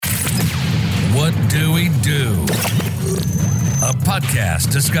What Do We Do? A podcast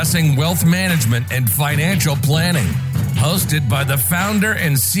discussing wealth management and financial planning. Hosted by the founder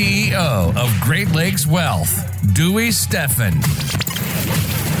and CEO of Great Lakes Wealth, Dewey Steffen.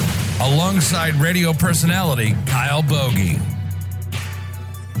 Alongside radio personality Kyle Bogey.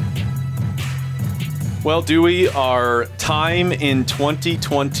 Well, Dewey, our time in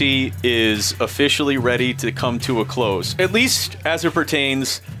 2020 is officially ready to come to a close, at least as it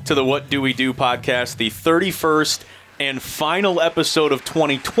pertains to the What Do We Do podcast, the 31st and final episode of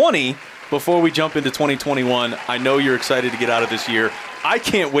 2020. Before we jump into 2021, I know you're excited to get out of this year. I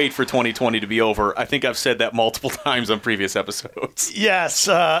can't wait for 2020 to be over. I think I've said that multiple times on previous episodes. Yes.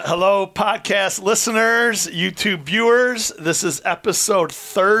 Hello, podcast listeners, YouTube viewers. This is episode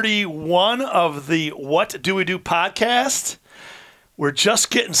 31 of the What Do We Do podcast. We're just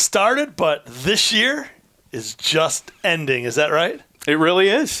getting started, but this year is just ending. Is that right? It really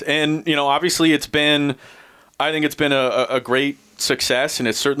is. And, you know, obviously I think it's been a great success, and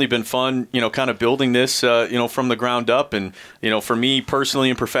it's certainly been fun, you know, kind of building this, from the ground up. And, you know, for me personally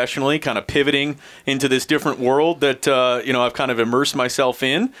and professionally, kind of pivoting into this different world that, I've kind of immersed myself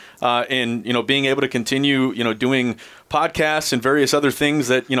in, and, you know, being able to continue, you know, doing podcasts and various other things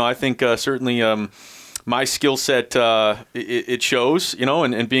that, you know, I think certainly my skill set, it shows, you know,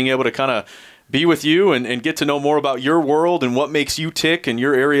 and being able to kind of be with you and get to know more about your world and what makes you tick and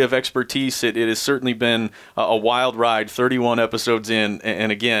your area of expertise. It has certainly been a wild ride, 31 episodes in.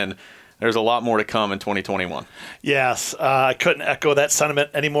 And again, there's a lot more to come in 2021. Yes. I couldn't echo that sentiment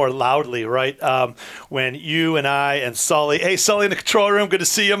any more loudly, right? When you and I and Sully, hey, Sully in the control room, good to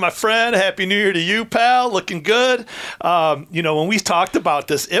see you, my friend. Happy New Year to you, pal. Looking good. When we talked about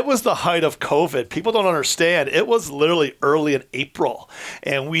this, it was the height of COVID. People don't understand. It was literally early in April.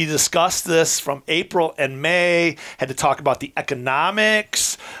 And we discussed this from April and May, had to talk about the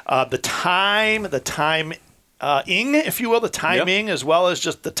economics, the timing, if you will, the timing, as well as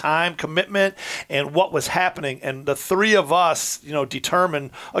just the time commitment and what was happening. And the three of us, you know, determined,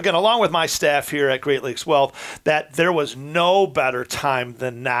 again, along with my staff here at Great Lakes Wealth, that there was no better time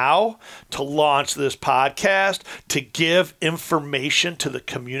than now to launch this podcast, to give information to the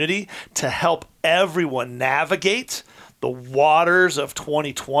community, to help everyone navigate the waters of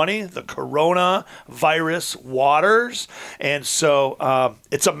 2020, the coronavirus waters. And so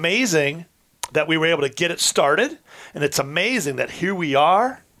it's amazing that we were able to get it started, and it's amazing that here we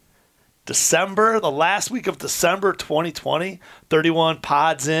are, December, the last week of December 2020, 31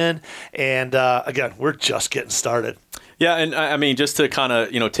 pods in, and again, we're just getting started. Yeah, and I mean, just to kind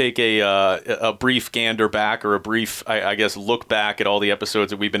of, you know, take a brief gander back, or a brief, I guess, look back at all the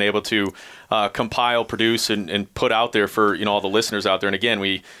episodes that we've been able to compile, produce, and put out there for, you know, all the listeners out there. And again,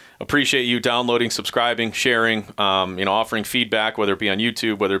 we appreciate you downloading, subscribing, sharing, offering feedback, whether it be on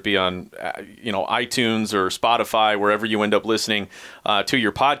YouTube, whether it be on, iTunes or Spotify, wherever you end up listening to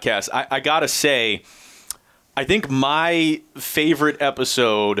your podcast. I got to say, I think my favorite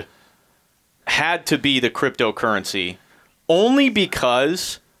episode had to be the cryptocurrency, only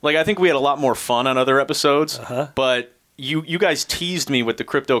because, like, I think we had a lot more fun on other episodes, but you guys teased me with the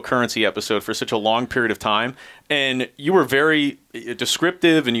cryptocurrency episode for such a long period of time, and you were very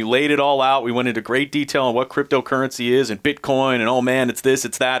descriptive, and you laid it all out. We went into great detail on what cryptocurrency is and Bitcoin, and oh man, it's this,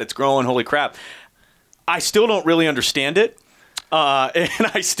 it's that, it's growing, holy crap. I still don't really understand it. And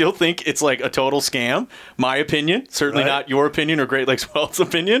I still think it's like a total scam, my opinion. Certainly not your opinion or Great Lakes Wealth's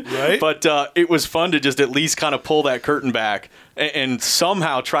opinion. Right. But it was fun to just at least kind of pull that curtain back and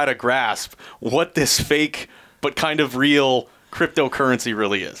somehow try to grasp what this fake but kind of real cryptocurrency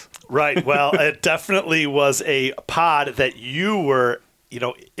really is. Right. Well, it definitely was a pod that you were, you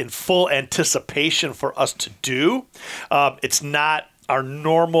know, in full anticipation for us to do. It's not our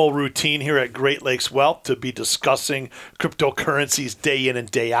normal routine here at Great Lakes Wealth to be discussing cryptocurrencies day in and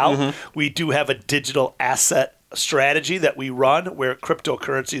day out. Mm-hmm. We do have a digital asset strategy that we run where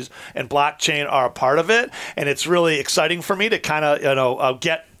cryptocurrencies and blockchain are a part of it. And it's really exciting for me to kind of,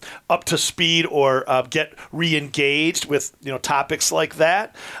 get up to speed or get re-engaged with, you know, topics like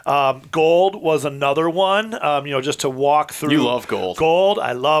that. Gold was another one, just to walk through. You love gold. Gold.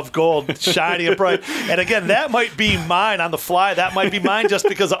 I love gold. Shiny and bright. And again, that might be mine on the fly. That might be mine just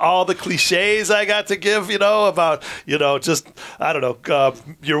because of all the cliches I got to give, about, you're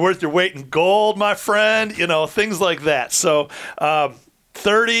worth your weight in gold, my friend, things like that. So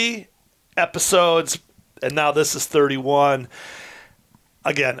 30 episodes, and now this is 31.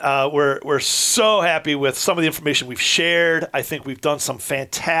 Again, we're so happy with some of the information we've shared. I think we've done some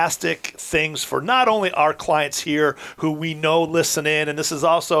fantastic things for not only our clients here who we know listen in, and this is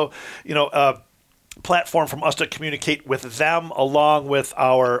also, platform from us to communicate with them, along with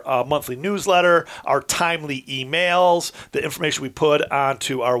our monthly newsletter, our timely emails, the information we put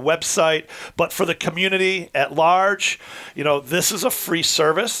onto our website. But for the community at large, this is a free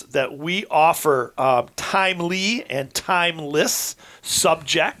service that we offer timely and timeless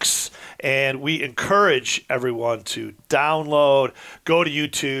subjects. And we encourage everyone to download, go to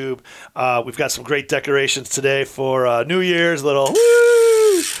YouTube. We've got some great decorations today for New Year's, little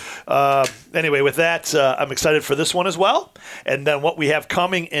woo! Anyway, with that, I'm excited for this one as well. And then what we have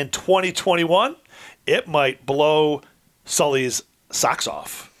coming in 2021, it might blow Sully's socks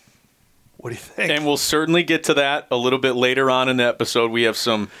off. What do you think? And we'll certainly get to that a little bit later on in the episode. We have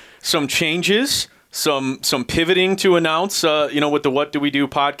some changes, some pivoting to announce, with the What Do We Do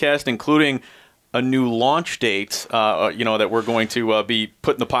podcast, including a new launch date, that we're going to be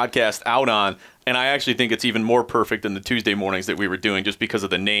putting the podcast out on. And I actually think it's even more perfect than the Tuesday mornings that we were doing just because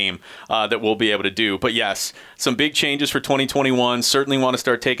of the name that we'll be able to do. But yes, some big changes for 2021. Certainly want to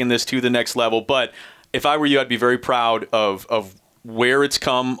start taking this to the next level. But if I were you, I'd be very proud of where it's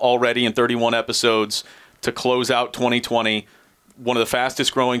come already in 31 episodes to close out 2020. One of the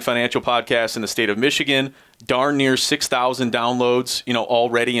fastest growing financial podcasts in the state of Michigan, darn near 6,000 downloads,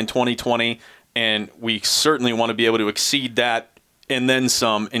 already in 2020. And we certainly want to be able to exceed that and then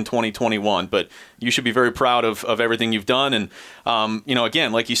some in 2021. But you should be very proud of everything you've done. And,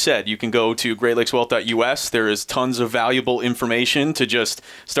 again, like you said, you can go to greatlakeswealth.us. There is tons of valuable information to just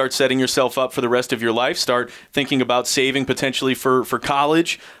start setting yourself up for the rest of your life. Start thinking about saving potentially for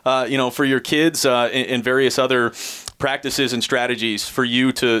college, for your kids and various other practices and strategies for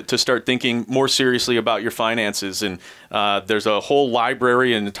you to start thinking more seriously about your finances. And there's a whole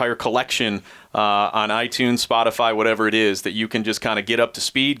library, an entire collection on iTunes, Spotify, whatever it is, that you can just kind of get up to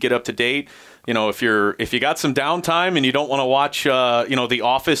speed, get up to date. If you got some downtime and you don't want to watch, The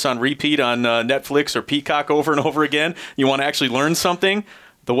Office on repeat on Netflix or Peacock over and over again, you want to actually learn something,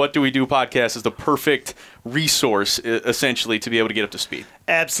 the What Do We Do podcast is the perfect resource, essentially, to be able to get up to speed.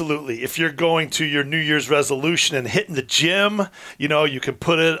 Absolutely. If you're going to your New Year's resolution and hitting the gym, you can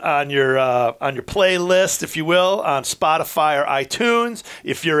put it on your playlist, if you will, on Spotify or iTunes.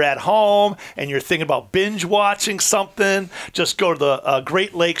 If you're at home and you're thinking about binge watching something, just go to the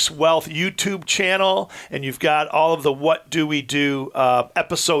Great Lakes Wealth YouTube channel, and you've got all of the What Do We Do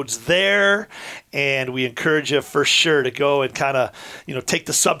episodes there. And we encourage you for sure to go and kind of, take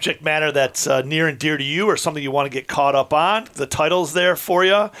the subject matter that's near and dear to you or something you want to get caught up on. The title's there for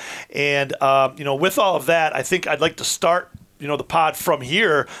you. And, with all of that, I think I'd like to start the pod from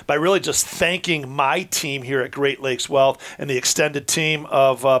here by really just thanking my team here at Great Lakes Wealth and the extended team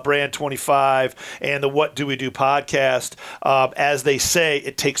of Brand 25 and the What Do We Do podcast. As they say,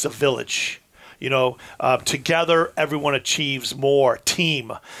 it takes a village. Together, everyone achieves more.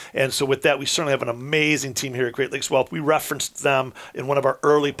 Team. And so with that, we certainly have an amazing team here at Great Lakes Wealth. We referenced them in one of our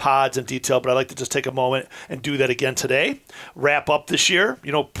early pods in detail, but I'd like to just take a moment and do that again today. Wrap up this year,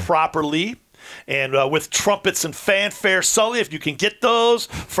 properly. And with trumpets and fanfare, Sully, if you can get those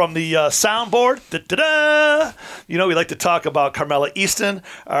from the soundboard, da-da-da! We like to talk about Carmela Easton,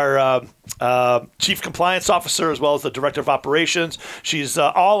 our Chief Compliance Officer, as well as the Director of Operations. She's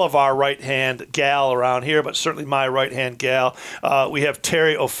all of our right-hand gal around here, but certainly my right-hand gal. We have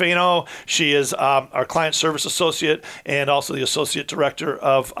Terry Ofeno. She is our Client Service Associate and also the Associate Director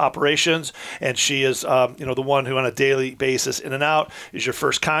of Operations. And she is, the one who on a daily basis in and out is your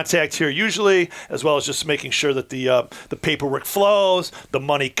first contact here usually, as well as just making sure that the paperwork flows, the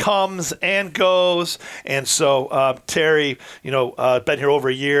money comes and goes. And so Terry, been here over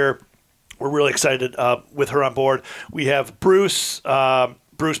a year. We're really excited with her on board. We have Bruce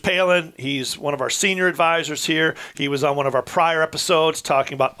Palin. He's one of our senior advisors here. He was on one of our prior episodes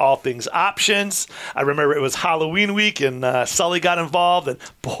talking about all things options. I remember it was Halloween week and Sully got involved, and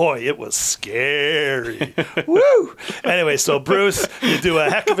boy, it was scary. Woo! Anyway, so Bruce, you do a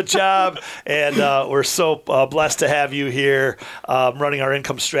heck of a job, and we're so blessed to have you here running our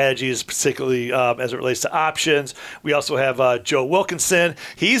income strategies, particularly as it relates to options. We also have Joe Wilkinson.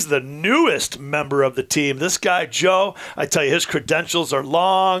 He's the newest member of the team. This guy, Joe, I tell you, his credentials are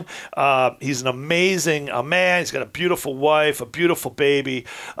long. He's an amazing man. He's got a beautiful wife, a beautiful baby.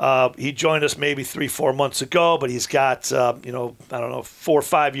 He joined us maybe 3-4 months ago, but he's got, 4 or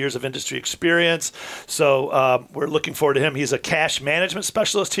 5 years of industry experience. So we're looking forward to him. He's a cash management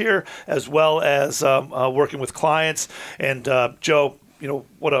specialist here, as well as working with clients. And Joe,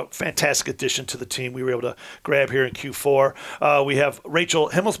 what a fantastic addition to the team we were able to grab here in Q4. We have Rachel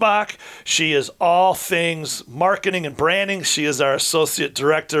Himmelsbach. She is all things marketing and branding. She is our Associate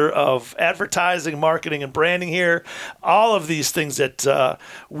Director of Advertising, Marketing, and Branding here. All of these things that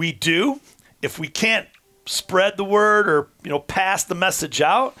we do if we can't spread the word or pass the message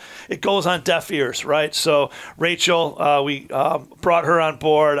out, it goes on deaf ears, right? So Rachel, we brought her on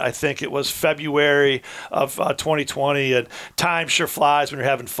board. I think it was February of 2020, and time sure flies when you're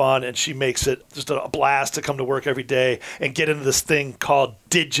having fun, and she makes it just a blast to come to work every day and get into this thing called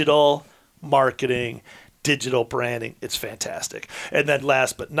digital marketing, digital branding. It's fantastic. And then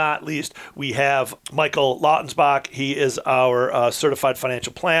last but not least, we have Michael Lautensbach. He is our certified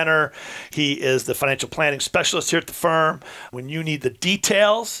financial planner. He is the financial planning specialist here at the firm. When you need the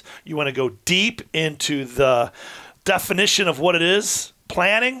details, you want to go deep into the definition of what it is,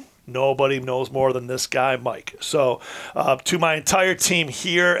 planning, nobody knows more than this guy, Mike. So to my entire team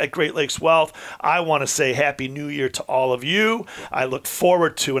here at Great Lakes Wealth, I want to say Happy New Year to all of you. I look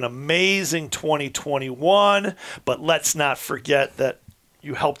forward to an amazing 2021, but let's not forget that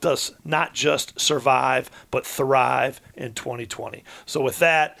you helped us not just survive, but thrive in 2020. So with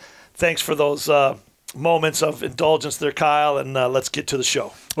that, thanks for those moments of indulgence there, Kyle, and let's get to the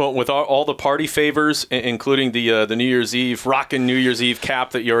show. Well, with all the party favors, including the New Year's Eve, rockin' New Year's Eve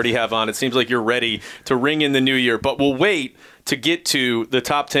cap that you already have on, it seems like you're ready to ring in the new year. But we'll wait to get to the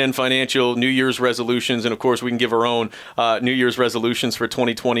top 10 financial New Year's resolutions. And, of course, we can give our own New Year's resolutions for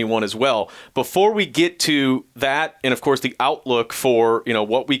 2021 as well. Before we get to that and, of course, the outlook for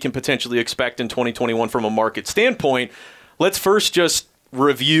what we can potentially expect in 2021 from a market standpoint, let's first just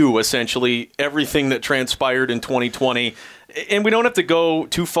review essentially everything that transpired in 2020. And we don't have to go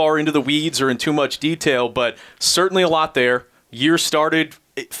too far into the weeds or in too much detail, but certainly a lot there. Year started,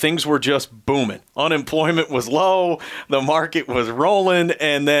 things were just booming. Unemployment was low, the market was rolling,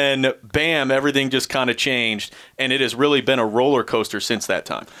 and then bam, everything just kind of changed. And it has really been a roller coaster since that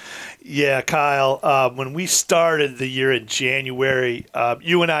time. Yeah, Kyle, when we started the year in January,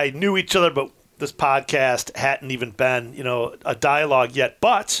 you and I knew each other, but this podcast hadn't even been, a dialogue yet,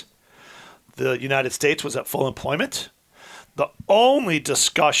 but the United States was at full employment. The only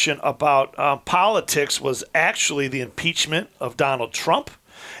discussion about politics was actually the impeachment of Donald Trump.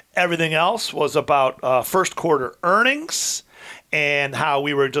 Everything else was about first quarter earnings and how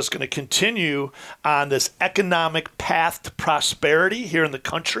we were just going to continue on this economic path to prosperity here in the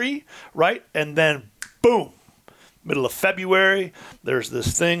country, right? And then, boom. Middle of February, there's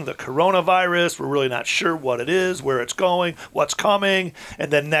this thing, the coronavirus. We're really not sure what it is, where it's going, what's coming. And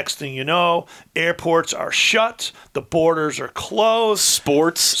then next thing you know, airports are shut. The borders are closed.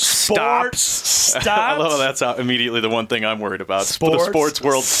 Sports stopped. I love that's immediately the one thing I'm worried about. The sports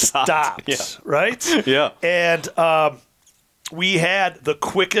world stopped. Yeah. Right? Yeah. And we had the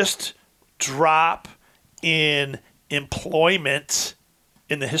quickest drop in employment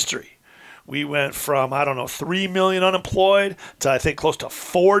in the history. We went from, 3 million unemployed to, I think, close to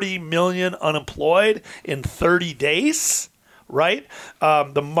 40 million unemployed in 30 days, right?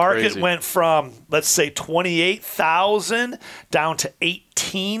 The market went from, let's say, 28,000 down to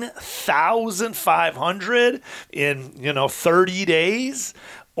 18,500 in, 30 days.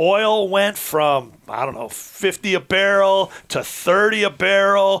 Oil went from, 50 a barrel to 30 a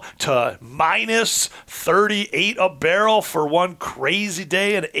barrel to minus 38 a barrel for one crazy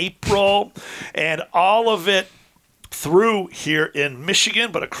day in April. And all of it through here in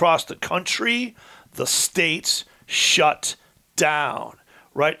Michigan, but across the country, the states shut down,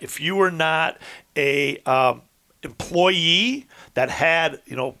 right? If you were not a employee that had,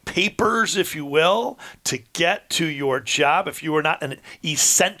 papers, if you will, to get to your job, if you were not an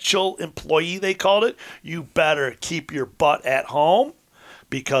essential employee, they called it, you better keep your butt at home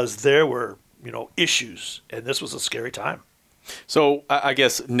because there were, issues. And this was a scary time. So I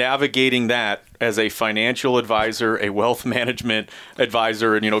guess navigating that as a financial advisor, a wealth management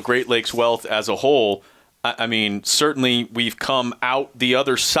advisor, and, Great Lakes Wealth as a whole, I mean, certainly we've come out the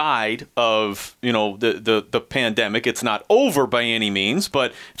other side of, the pandemic. It's not over by any means,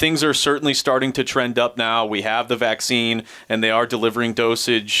 but things are certainly starting to trend up now. We have the vaccine, and they are delivering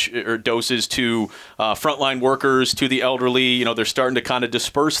doses to frontline workers, to the elderly. They're starting to kind of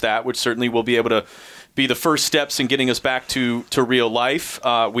disperse that, which certainly will be able to be the first steps in getting us back to real life.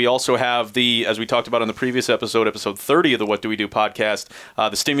 We also have as we talked about on the previous episode 30 of the What Do We Do podcast,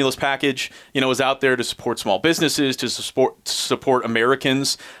 the stimulus package, is out there to support small businesses, to support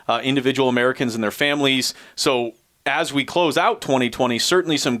Americans, individual Americans and their families. So as we close out 2020,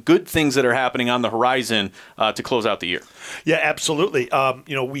 certainly some good things that are happening on the horizon to close out the year. Yeah, absolutely.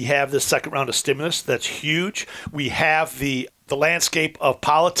 We have this second round of stimulus that's huge. We have the landscape of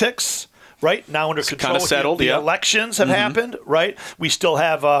politics right now under control. Kind of settled, the elections have happened, right? We still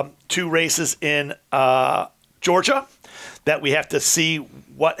have 2 races in Georgia. that we have to see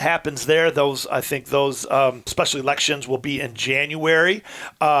what happens there. I think those special elections will be in January.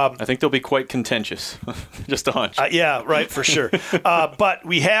 I think they'll be quite contentious. Just a hunch. Yeah, right, for sure. But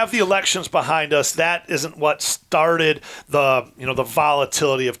we have the elections behind us. That isn't what started the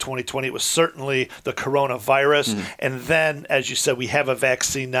volatility of 2020. It was certainly the coronavirus. And then, as you said, we have a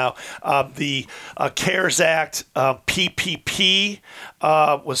vaccine now. The CARES Act, PPP,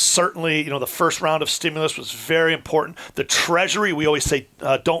 was certainly, the first round of stimulus was very important. The Treasury, we always say,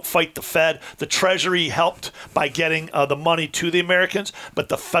 don't fight the Fed. The Treasury helped by getting the money to the Americans, but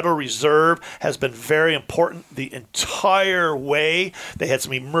the Federal Reserve has been very important the entire way. They had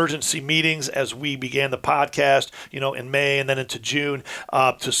some emergency meetings as we began the podcast, in May and then into June,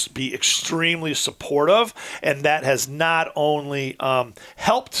 to be extremely supportive. And that has not only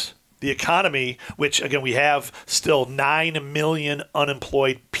helped the economy, which, again, we have still 9 million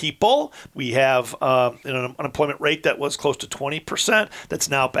unemployed people. We have an unemployment rate that was close to 20%. That's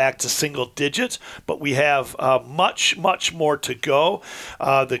now back to single digits. But we have much, much more to go.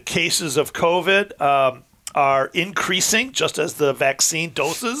 The cases of COVID are increasing, just as the vaccine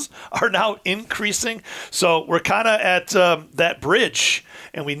doses are now increasing. So we're kind of at that bridge,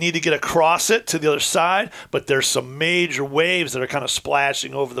 and we need to get across it to the other side. But there's some major waves that are kind of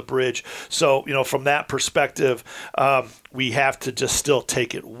splashing over the bridge. So, from that perspective, we have to just still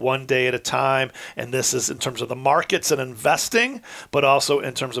take it one day at a time. And this is in terms of the markets and investing, but also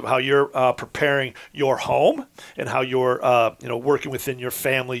in terms of how you're preparing your home and how you're working within your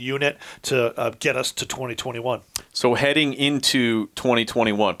family unit to get us to 2021. So heading into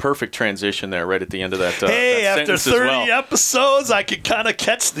 2021, perfect transition there right at the end of that. Hey, that after 30 episodes, I could kind of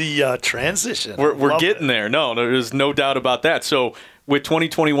catch the transition. We're getting there. No, there's no doubt about that. So with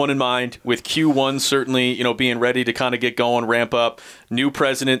 2021 in mind, with Q1 certainly, being ready to kind of get going, ramp up, new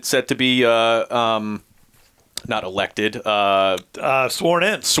president set to be not elected, sworn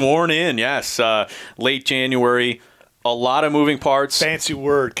in. Sworn in, yes, late January. A lot of moving parts. Fancy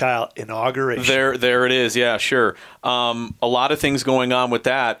word, Kyle. Inauguration. There it is. Yeah, sure. A lot of things going on with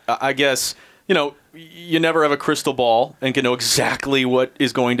that. I guess, you never have a crystal ball and can know exactly what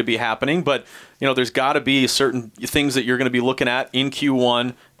is going to be happening. But, there's got to be certain things that you're going to be looking at in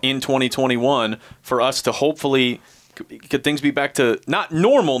Q1 in 2021 for us to hopefully could things be back to not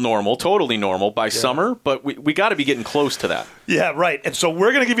totally normal by summer, but we got to be getting close to that. Yeah, right. And so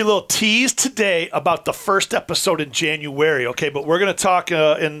we're going to give you a little tease today about the first episode in January, okay? But we're going to talk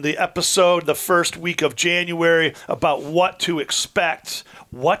in the episode the first week of January about what to expect.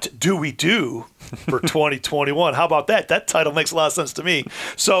 What do we do for 2021? How about that? That title makes a lot of sense to me.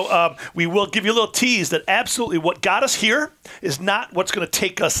 So we will give you a little tease that absolutely what got us here is not what's going to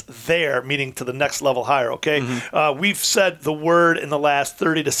take us there, meaning to the next level higher, okay? Mm-hmm. We've said the word in the last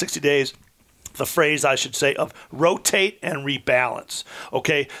 30 to 60 days, the phrase, I should say, of rotate and rebalance,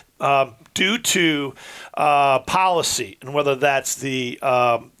 okay? Due to policy, and whether that's the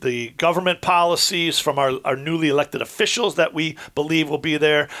government policies from our newly elected officials that we believe will be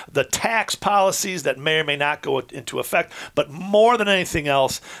there, the tax policies that may or may not go into effect, but more than anything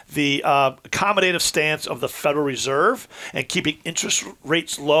else, the accommodative stance of the Federal Reserve and keeping interest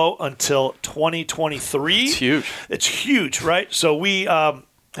rates low until 2023. It's huge. It's huge, right? So we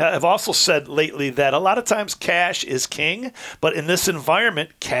have also said lately that a lot of times cash is king, but in this environment,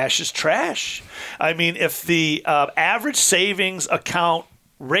 cash is trash. I mean, if the average savings account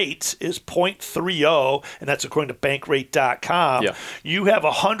rate is 0.30, and that's according to bankrate.com, you have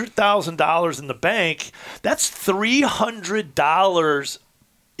 $100,000 in the bank, that's $300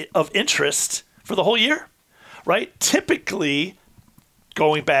 of interest for the whole year, right? Typically,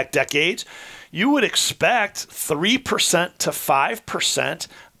 going back decades, you would expect 3% to 5%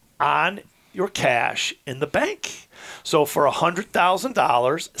 on your cash in the bank. So for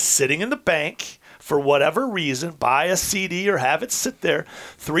 $100,000 sitting in the bank, for whatever reason, buy a CD or have it sit there,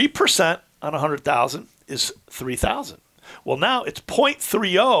 3% on $100,000 is $3,000. Well, now it's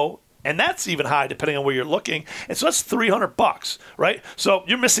 0.30, and that's even high depending on where you're looking. And so that's $300, right? So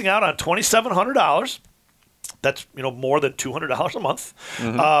you're missing out on $2,700. That's more than $200 a month.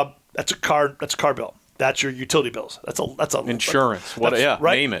 Mm-hmm. That's a car bill. That's your utility bills. That's a insurance. Right?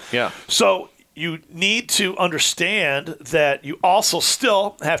 Name it. Yeah. So you need to understand that you also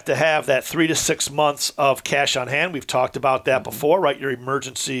still have to have that 3 to 6 months of cash on hand. We've talked about that before, right? Your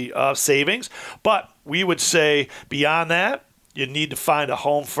emergency savings. But we would say beyond that, you need to find a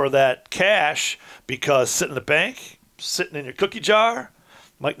home for that cash, because sitting in the bank, sitting in your cookie jar,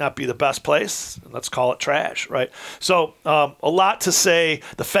 might not be the best place. Let's call it trash, right? So a lot to say.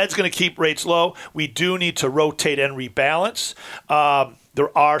 The Fed's going to keep rates low. We do need to rotate and rebalance.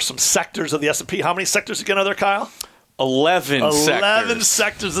 There are some sectors of the S&P. How many sectors again are there, Kyle? 11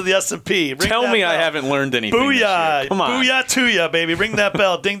 sectors of the S&P. Tell me I haven't learned anything this year. Come on. Booyah to ya, baby. Ring that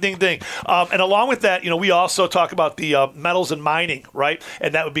bell. Ding, ding, ding. And along with that, we also talk about the metals and mining, right?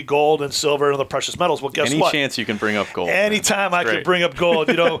 And that would be gold and silver and other precious metals. Well, guess what? Any chance you can bring up gold? Anytime I can bring up gold.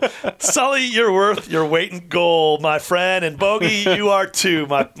 Sully, you're worth your weight in gold, my friend. And Bogey, you are too,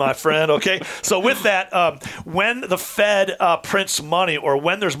 my friend. Okay? So with that, when the Fed prints money or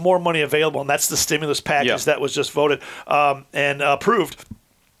when there's more money available, and that's the stimulus package that was just voted and approved,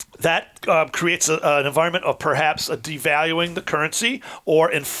 that creates an environment of perhaps devaluing the currency or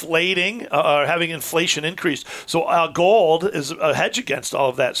inflating or having inflation increase. So gold is a hedge against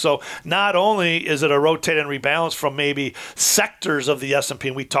all of that. So not only is it a rotate and rebalance from maybe sectors of the S&P,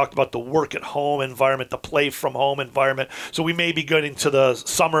 and we talked about the work-at-home environment, the play-from-home environment. So we may be getting to the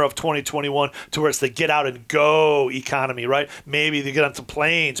summer of 2021 to where it's the get-out-and-go economy, right? Maybe you get on some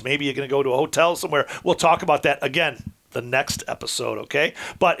planes. Maybe you're going to go to a hotel somewhere. We'll talk about that again the next episode, okay?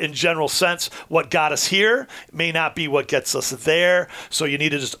 But in general sense, what got us here may not be what gets us there. So you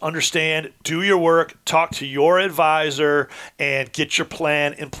need to just understand, do your work, talk to your advisor, and get your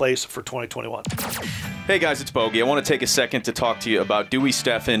plan in place for 2021. Hey guys, it's Bogey. I want to take a second to talk to you about Dewey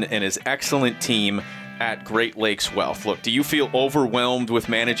Steffen and his excellent team at Great Lakes Wealth. Look, do you feel overwhelmed with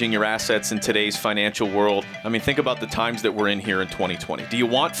managing your assets in today's financial world? I mean, think about the times that we're in here in 2020. Do you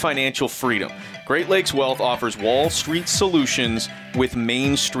want financial freedom? Great Lakes Wealth offers Wall Street solutions with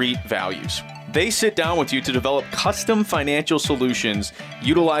Main Street values. They sit down with you to develop custom financial solutions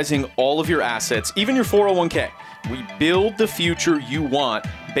utilizing all of your assets, even your 401k. We build the future you want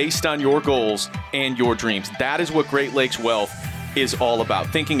based on your goals and your dreams. That is what Great Lakes Wealth is all about.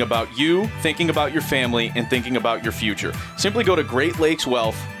 Thinking about you, thinking about your family, and thinking about your future. Simply go to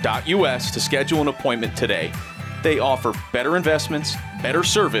greatlakeswealth.us to schedule an appointment today. They offer better investments, better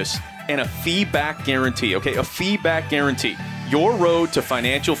service, and a fee-back guarantee. Okay, a fee-back guarantee. Your road to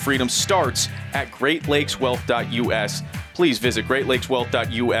financial freedom starts at greatlakeswealth.us. Please visit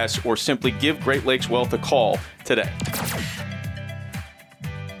greatlakeswealth.us or simply give Great Lakes Wealth a call today.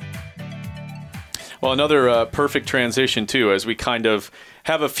 Well, another perfect transition, too, as we kind of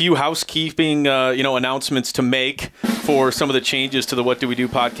have a few housekeeping, announcements to make for some of the changes to the What Do We Do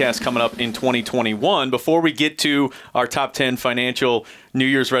podcast coming up in 2021. Before we get to our top 10 financial New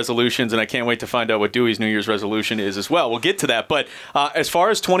Year's resolutions, and I can't wait to find out what Dewey's New Year's resolution is as well. We'll get to that. But as far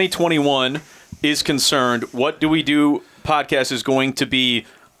as 2021 is concerned, What Do We Do podcast is going to be,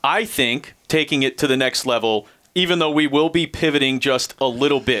 I think, taking it to the next level, even though we will be pivoting just a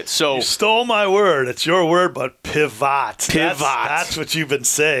little bit. So you stole my word. It's your word, but pivot. Pivot. That's what you've been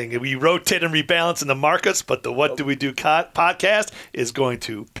saying. We rotate and rebalance in the markets, but the What Do We Do podcast is going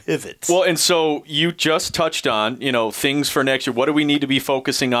to pivot. Well, and so you just touched on, things for next year. What do we need to be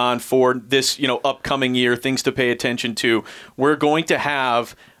focusing on for this, upcoming year, things to pay attention to? We're going to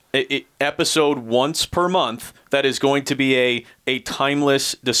have an episode once per month that is going to be a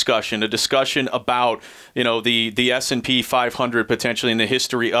timeless discussion, a discussion about, the S&P 500 potentially in the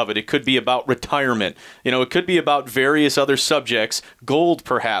history of it. It could be about retirement. It could be about various other subjects, gold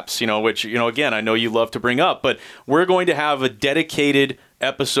perhaps, which, again, I know you love to bring up, but we're going to have a dedicated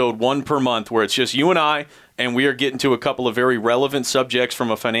episode one per month where it's just you and we are getting to a couple of very relevant subjects from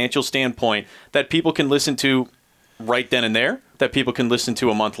a financial standpoint that people can listen to right then and there, that people can listen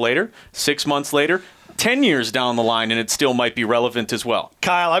to a month later, 6 months later, 10 years down the line, and it still might be relevant as well.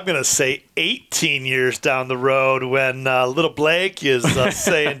 Kyle, I'm going to say 18 years down the road when little Blake is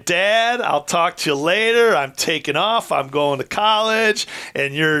saying, Dad, I'll talk to you later. I'm taking off. I'm going to college.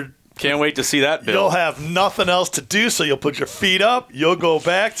 And you're... Can't wait to see that, Bill. You'll have nothing else to do, so you'll put your feet up. You'll go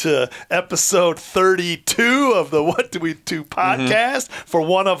back to episode 32 of the What Do We Do podcast for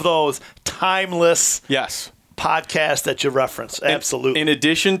one of those timeless podcasts that you reference. Absolutely. In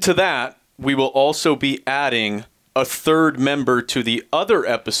addition to that, we will also be adding a third member to the other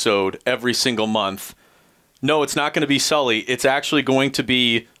episode every single month. No, it's not going to be Sully. It's actually going to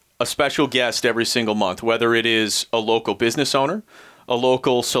be a special guest every single month, whether it is a local business owner, a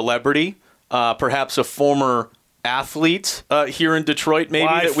local celebrity, perhaps a former athlete here in Detroit, maybe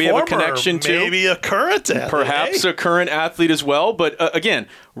that we have a connection to. Maybe a current athlete. Perhaps a current athlete as well. But again,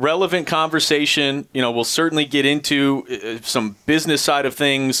 relevant conversation. We'll certainly get into some business side of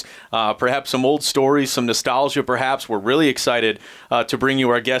things, perhaps some old stories, some nostalgia perhaps. We're really excited to bring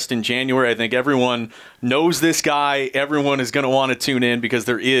you our guest in January. I think everyone knows this guy. Everyone is going to want to tune in because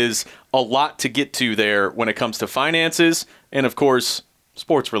there is a lot to get to there when it comes to finances and, of course,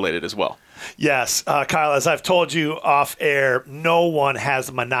 sports related as well. Yes, Kyle, as I've told you off air, no one has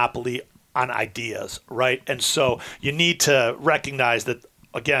a monopoly on ideas, right? And so you need to recognize that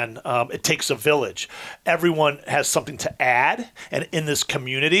again, it takes a village. Everyone has something to add. And in this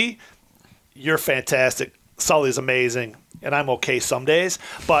community, you're fantastic. Sully's amazing. And I'm okay some days.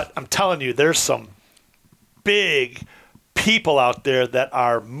 But I'm telling you, there's some big people out there that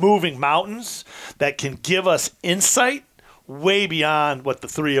are moving mountains that can give us insight way beyond what the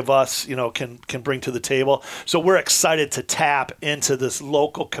three of us, can bring to the table. So we're excited to tap into this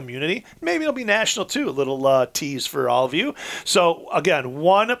local community. Maybe it'll be national too. A little tease for all of you. So again,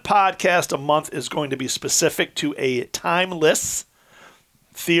 one podcast a month is going to be specific to a timeless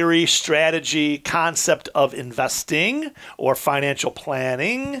theory, strategy, concept of investing or financial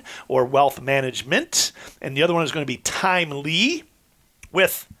planning or wealth management. And the other one is going to be timely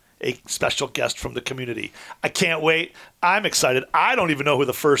with a special guest from the community. I can't wait. I'm excited. I don't even know who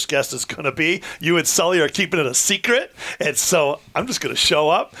the first guest is going to be. You and Sully are keeping it a secret. And so I'm just going to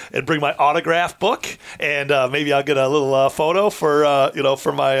show up and bring my autograph book. And maybe I'll get a little photo for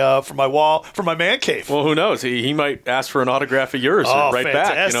my wall, for my man cave. Well, who knows? He might ask for an autograph of yours right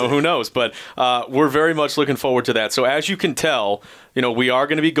fantastic. back. Who knows? But we're very much looking forward to that. So as you can tell, we are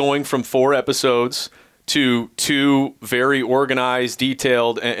going to be going from 4 episodes to 2 very organized,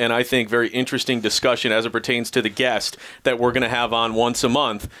 detailed, and I think very interesting discussion as it pertains to the guest that we're going to have on once a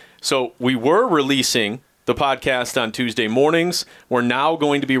month. So we were releasing the podcast on Tuesday mornings. We're now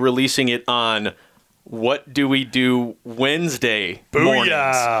going to be releasing it on What Do We Do Wednesday mornings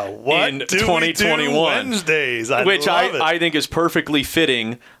in 2021. Wednesdays, which love it. I think is perfectly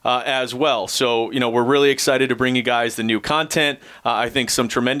fitting as well. So, we're really excited to bring you guys the new content. I think some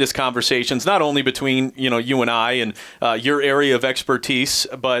tremendous conversations, not only between, you and I and your area of expertise,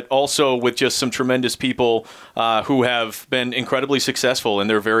 but also with just some tremendous people who have been incredibly successful in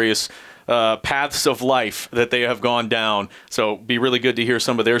their various paths of life that they have gone down. So be really good to hear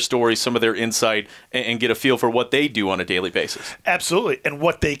some of their stories, some of their insight, and get a feel for what they do on a daily basis. Absolutely. And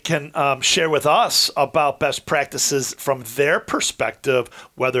what they can share with us about best practices from their perspective,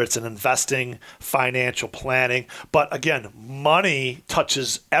 whether it's in investing, financial planning. But again, money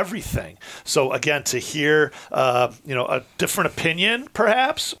touches everything. So again, to hear, a different opinion,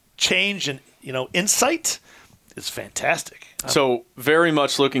 perhaps, change in, insight is fantastic. So very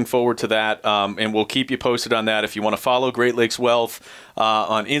much looking forward to that, and we'll keep you posted on that. If you want to follow Great Lakes Wealth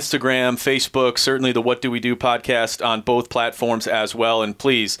on Instagram, Facebook, certainly the What Do We Do podcast on both platforms as well. And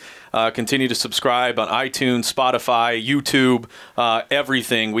please continue to subscribe on iTunes, Spotify, YouTube,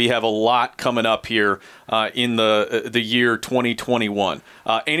 everything. We have a lot coming up here in the year 2021.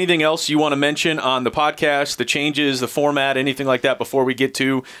 Anything else you want to mention on the podcast, the changes, the format, anything like that before we get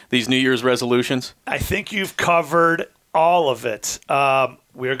to these New Year's resolutions? I think you've covered all of it.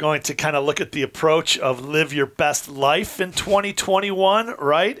 We're going to kind of look at the approach of live your best life in 2021,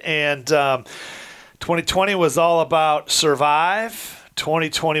 right? And 2020 was all about survive.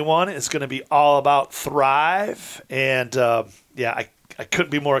 2021 is going to be all about thrive. And I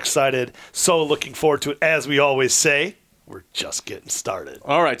couldn't be more excited. So looking forward to it. As we always say, we're just getting started.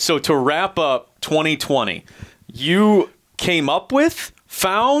 All right. So to wrap up 2020, you came up with,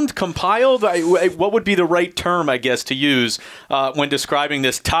 found, compiled, what would be the right term, I guess, to use when describing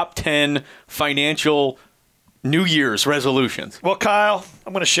this top 10 financial New Year's resolutions? Well, Kyle,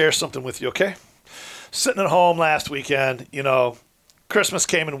 I'm going to share something with you, okay? Sitting at home last weekend, Christmas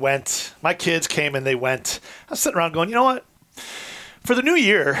came and went. My kids came and they went. I was sitting around going, you know what? For the new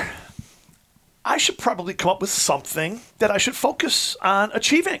year, I should probably come up with something that I should focus on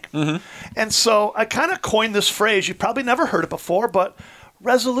achieving. Mm-hmm. And so I kind of coined this phrase. You probably never heard it before, but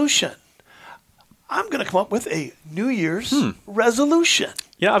resolution. I'm going to come up with a New Year's resolution.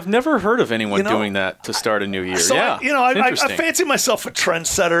 Yeah, I've never heard of anyone doing that to start a new year. So yeah, I fancy myself a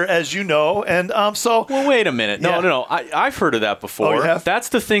trendsetter, as you know, and so. Well, wait a minute. No. I've heard of that before. Oh, you have? That's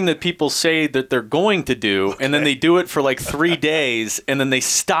the thing that people say that they're going to do, and then they do it for like 3 days, and then they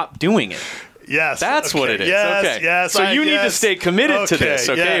stop doing it. Yes. That's what it is. Yes, okay. yes. So you need to stay committed to this,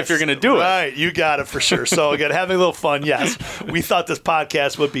 if you're going to do it. Right. You got it for sure. So again, having a little fun, yes. We thought this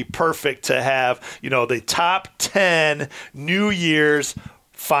podcast would be perfect to have, the top 10 New Year's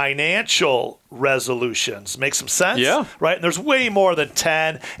financial resolutions. Make some sense? Yeah. Right? And there's way more than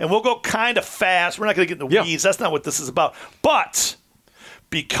 10, and we'll go kind of fast. We're not going to get in the weeds. That's not what this is about. But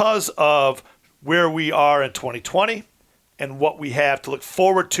because of where we are in 2020, and what we have to look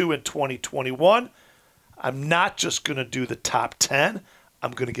forward to in 2021, I'm not just going to do the top 10.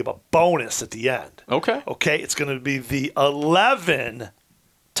 I'm going to give a bonus at the end. Okay. Okay, it's going to be the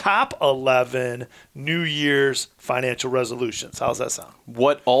top 11 New Year's financial resolutions. How's that sound?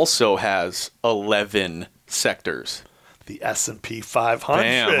 What also has 11 sectors? the S&P 500.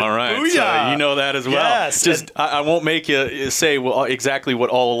 Bam, all right. Booyah. So you know that as well. Yes. Just, I won't make you say exactly what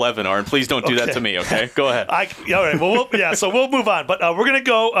all 11 are, and please don't do that to me, okay? Go ahead. All right. Well, so we'll move on. But we're going to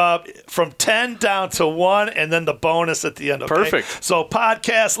go from 10 down to 1, and then the bonus at the end, okay? Perfect. So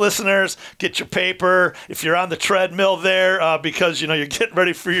podcast listeners, get your paper. If you're on the treadmill there because, you're getting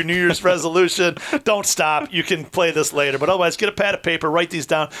ready for your New Year's resolution, don't stop. You can play this later. But otherwise, get a pad of paper, write these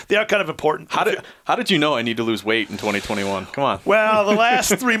down. They are kind of important. How did you know I need to lose weight in 2021? Come on. Well, the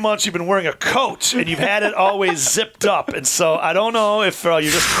last 3 months you've been wearing a coat, and you've had it always zipped up. And so I don't know if you're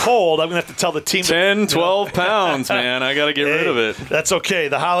just cold. I'm going to have to tell the team. 10, 12 pounds, man. I got to get rid of it. That's okay.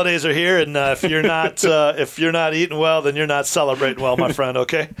 The holidays are here, and if you're not eating well, then you're not celebrating well, my friend,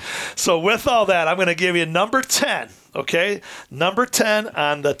 okay? So with all that, I'm going to give you number 10, okay? Number 10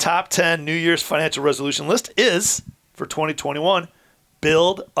 on the top 10 New Year's financial resolution list is, for 2021,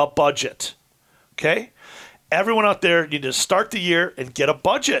 build a budget, okay? Everyone out there, you need to start the year and get a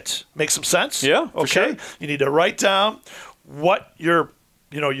budget. Make some sense? Yeah, for okay. sure. You need to write down what your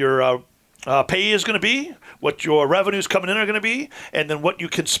pay is going to be, what your revenues coming in are going to be, and then what you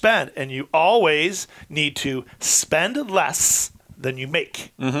can spend. And you always need to spend less than you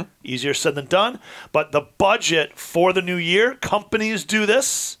make. Mm-hmm. Easier said than done. But the budget for the new year, companies do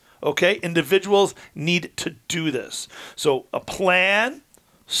this, okay? Individuals need to do this. So a plan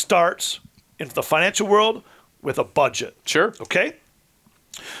starts in the financial world with a budget. Sure. Okay?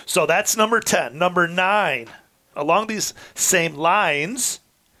 So that's number 10. Number 9, along these same lines,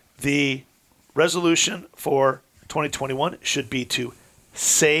 the resolution for 2021 should be to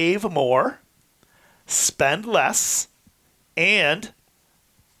save more, spend less, and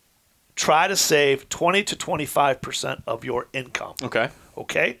try to save 20 to 25% of your income.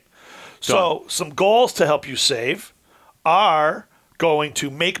 Okay? So some goals to help you save are going to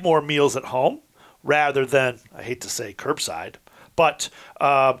make more meals at home rather than, I hate to say curbside, but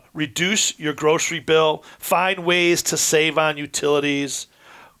reduce your grocery bill, find ways to save on utilities,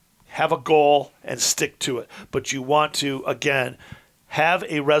 have a goal and stick to it. But you want to, again, have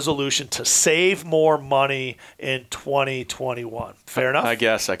a resolution to save more money in 2021. Fair enough? I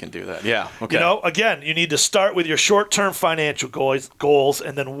guess I can do that. Yeah. Okay. Again, you need to start with your short-term financial goals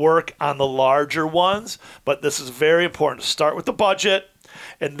and then work on the larger ones. But this is very important. Start with the budget,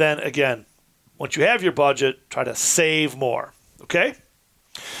 and then, again, once you have your budget, try to save more. Okay?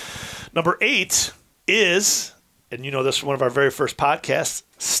 Number 8 is, and this from one of our very first podcasts,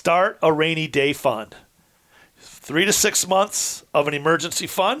 start a rainy day fund. 3 to 6 months of an emergency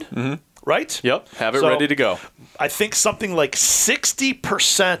fund, right? Yep, have it ready to go. I think something like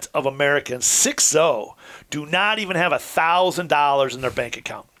 60% of Americans, 60, do not even have $1,000 in their bank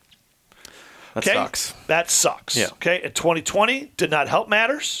account. That sucks. That sucks. Yeah. Okay, in 2020, did not help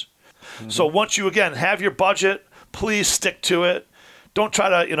matters. So once you, again, have your budget, please stick to it. Don't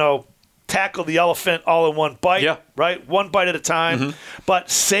try to, tackle the elephant all in one bite, right? One bite at a time.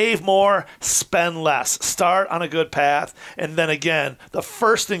 But save more, spend less. Start on a good path. And then again, the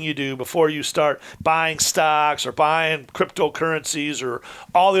first thing you do before you start buying stocks or buying cryptocurrencies or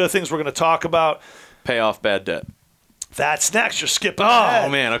all the other things we're going to talk about, pay off bad debt. That's next. You're skipping ahead. Oh,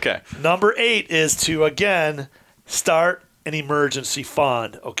 man, okay. Number 8 is to, again, start an emergency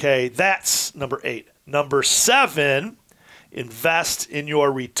fund, okay? That's number 8. Number 7, invest in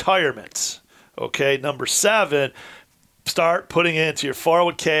your retirement, okay? Number 7, start putting it into your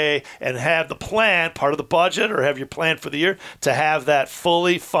 401k and have the plan, part of the budget, or have your plan for the year, to have that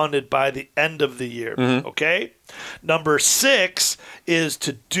fully funded by the end of the year, okay? Number 6 is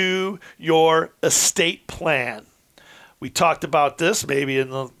to do your estate plan. We talked about this maybe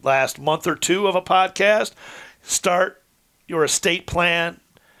in the last month or two of a podcast. Start your estate plan,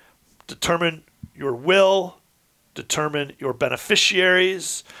 determine your will, determine your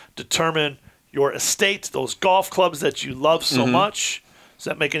beneficiaries, determine your estate, those golf clubs that you love so much. Does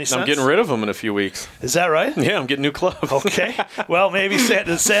that make any sense? I'm getting rid of them in a few weeks. Is that right? Yeah, I'm getting new clubs. Okay. Well, maybe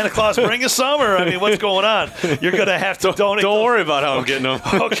does Santa Claus bring you some? Or, what's going on? You're going to have to donate. Don't worry about how I'm getting them.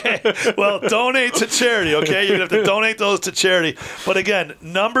 Okay. Well, donate to charity, okay? You're going to have to donate those to charity. But again,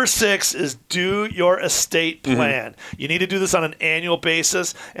 number 6 is do your estate plan. You need to do this on an annual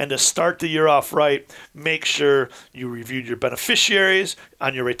basis. And to start the year off right, make sure you reviewed your beneficiaries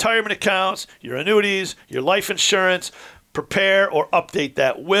on your retirement accounts, your annuities, your life insurance. Prepare or update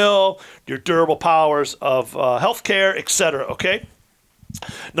that will, your durable powers of healthcare, etc. Okay?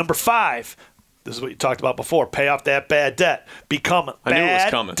 Number 5, this is what you talked about before, pay off that bad debt. Become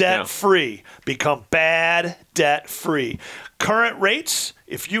bad debt-free. Become bad debt-free. Current rates,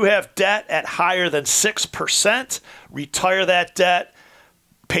 if you have debt at higher than 6%, retire that debt.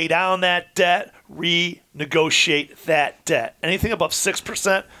 pay down that debt, renegotiate that debt. Anything above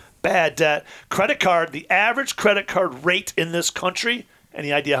 6%, bad debt. Credit card, the average credit card rate in this country,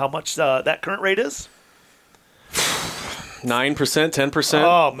 any idea how much that current rate is? 9%, 10%?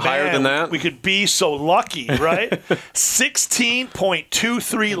 Oh, man. Higher than that? We could be so lucky, right?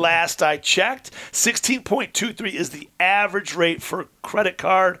 16.23 last I checked. 16.23 is the average rate for credit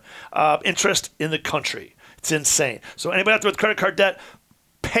card interest in the country. It's insane. So anybody out there with credit card debt,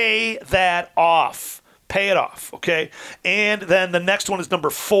 pay that off. Pay it off, okay? And then the next one is number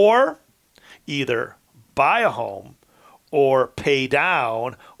 4. Either buy a home or pay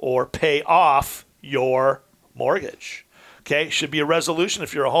down or pay off your mortgage. Okay, should be a resolution.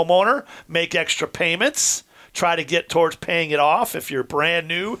 If you're a homeowner, make extra payments. Try to get towards paying it off. If you're brand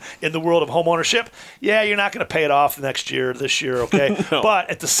new in the world of homeownership, yeah, you're not going to pay it off next year, this year, okay? No. But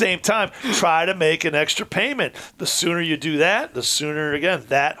at the same time, try to make an extra payment. The sooner you do that, the sooner, again,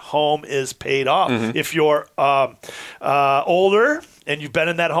 that home is paid off. If you're older and you've been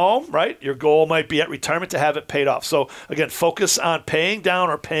in that home, right, your goal might be at retirement to have it paid off. So, again, focus on paying down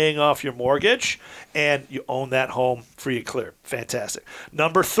or paying off your mortgage, and you own that home free and clear. Fantastic.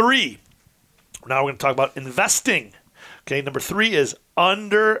 Number 3. Now we're going to talk about investing. Okay, number 3 is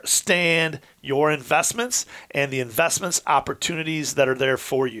understand your investments and the investments opportunities that are there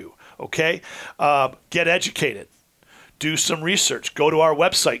for you. Okay, get educated. Do some research. Go to our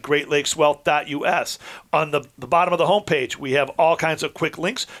website, greatlakeswealth.us. On the bottom of the homepage, we have all kinds of quick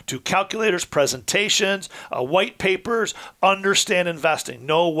links to calculators, presentations, white papers. Understand investing.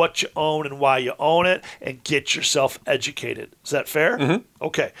 Know what you own and why you own it, and get yourself educated. Is that fair? Mm-hmm.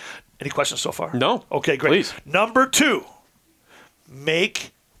 Okay. Any questions so far? No. Okay, great. Please. Number 2,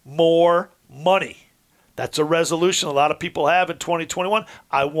 make more money. That's a resolution a lot of people have in 2021.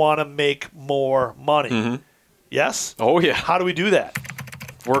 I want to make more money. Mm-hmm. Yes? Oh, yeah. How do we do that?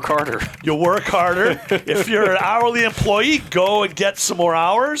 Work harder. You work harder. If you're an hourly employee, go and get some more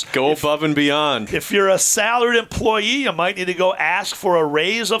hours. Go above and beyond. If you're a salaried employee, you might need to go ask for a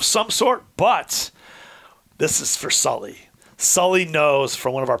raise of some sort. But this is for Sully. Sully knows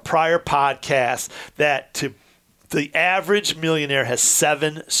from one of our prior podcasts that the average millionaire has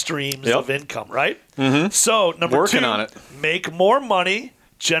 7 streams of income, right? Mm-hmm. So, number Working 2, on it. Make more money,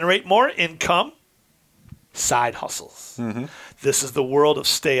 generate more income, side hustles. Mm-hmm. This is the world of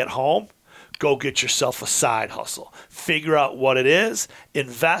stay at home. Go get yourself a side hustle. Figure out what it is,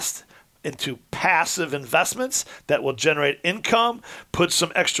 invest into passive investments that will generate income, put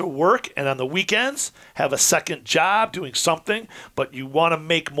some extra work, and on the weekends, have a second job doing something, but you want to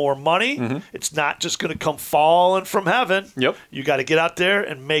make more money. Mm-hmm. It's not just going to come falling from heaven. Yep. You got to get out there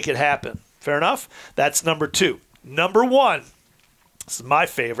and make it happen. Fair enough? That's number 2. Number 1, this is my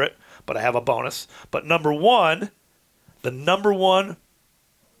favorite, but I have a bonus. But number 1, the number 1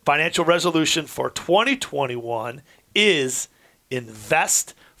 financial resolution for 2021 is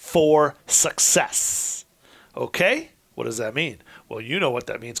invest for success. Okay? What does that mean? Well, you know what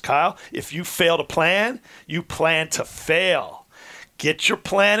that means, Kyle. If you fail to plan, you plan to fail. Get your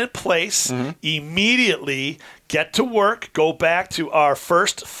plan in place. Mm-hmm. Immediately get to work. Go back to our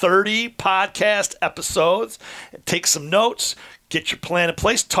first 30 podcast episodes. Take some notes. Get your plan in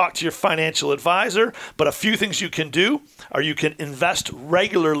place. Talk to your financial advisor. But a few things you can do are you can invest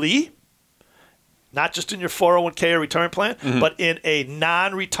regularly, not just in your 401k or retirement plan, mm-hmm. but in a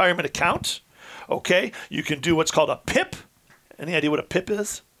non-retirement account. Okay? You can do what's called a PIP. Any idea what a PIP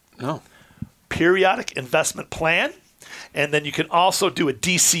is? No. Periodic investment plan. And then you can also do a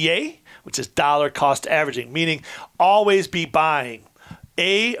DCA, which is dollar cost averaging, meaning always be buying.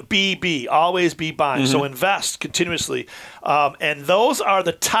 ABB, always be buying. Mm-hmm. So invest continuously. And those are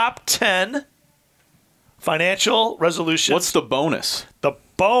the top 10 financial resolutions. What's the bonus? The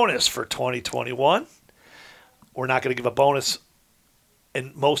bonus for 2021, we're not going to give a bonus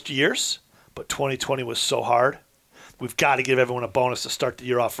in most years, but 2020 was so hard. We've got to give everyone a bonus to start the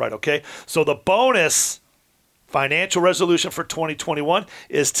year off right, okay? So the bonus financial resolution for 2021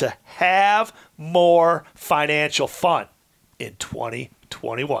 is to have more financial fun in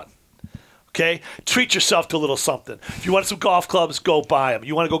 2021. Okay? Treat yourself to a little something. If you want some golf clubs, go buy them.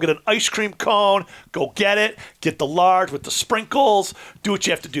 You want to go get an ice cream cone, go get it. Get the large with the sprinkles. Do what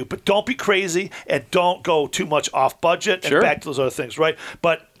you have to do. But don't be crazy and don't go too much off budget and back to those other things, right?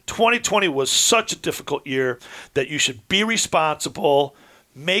 But 2020 was such a difficult year that you should be responsible,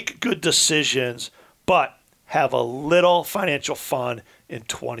 make good decisions, but have a little financial fun in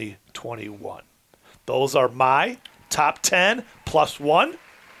 2021. Those are my top 10 plus 1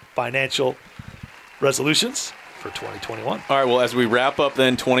 financial resolutions for 2021. All right, well, as we wrap up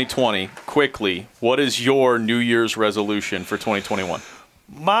then 2020, quickly, what is your New Year's resolution for 2021?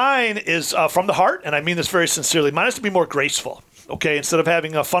 Mine is from the heart, and I mean this very sincerely. Mine is to be more graceful. Okay, instead of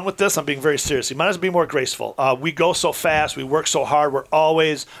having fun with this, I'm being very serious. Mine is to be more graceful. We go so fast. We work so hard. We're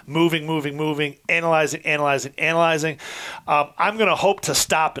always moving, analyzing. I'm going to hope to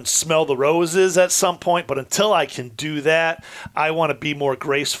stop and smell the roses at some point, but until I can do that, I want to be more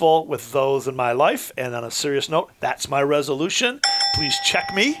graceful with those in my life. And on a serious note, that's my resolution. Please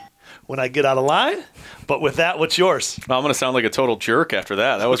check me when I get out of line. But with that, what's yours? Well, I'm going to sound like a total jerk after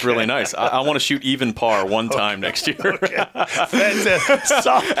that. That was really nice. I want to shoot even par one time next year. Okay.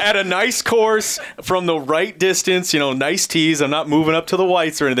 Fantastic. At a nice course, from the right distance, nice tees. I'm not moving up to the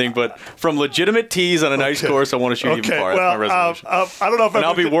whites or anything, but from legitimate tees on a nice course, I want to shoot even par. That's my resolution. I don't know if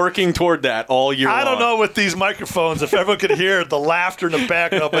I'll be working toward that all year long. I don't know with these microphones if everyone could hear the laughter in the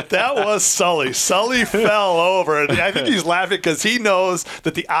background, but that was Sully. Sully fell over, and I think he's laughing because he knows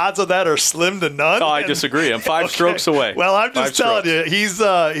that the odds of that are slim to none. Oh, I disagree. I'm 5 strokes away. Well, I'm just telling you, he's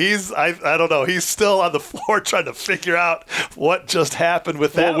I don't know. He's still on the floor trying to figure out what just happened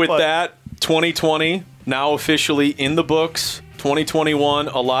with that. Well, with that, 2020 now officially in the books. 2021,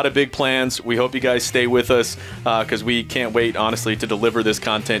 a lot of big plans. We hope you guys stay with us because we can't wait, honestly, to deliver this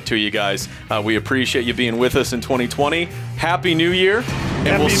content to you guys. We appreciate you being with us in 2020. Happy New Year,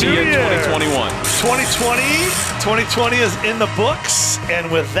 and we'll see you in 2021. 2020 is in the books,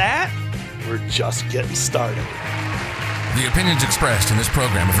 and with that, we're just getting started. The opinions expressed in this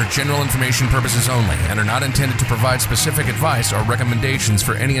program are for general information purposes only and are not intended to provide specific advice or recommendations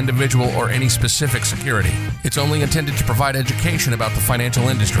for any individual or any specific security. It's only intended to provide education about the financial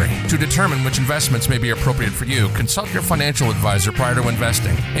industry. To determine which investments may be appropriate for you, consult your financial advisor prior to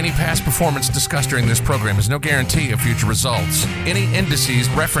investing. Any past performance discussed during this program is no guarantee of future results. Any indices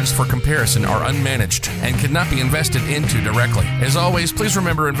referenced for comparison are unmanaged and cannot be invested into directly. As always, please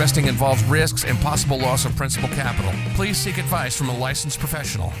remember investing involves risks and possible loss of principal capital. Please seek advice from a licensed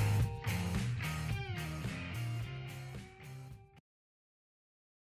professional.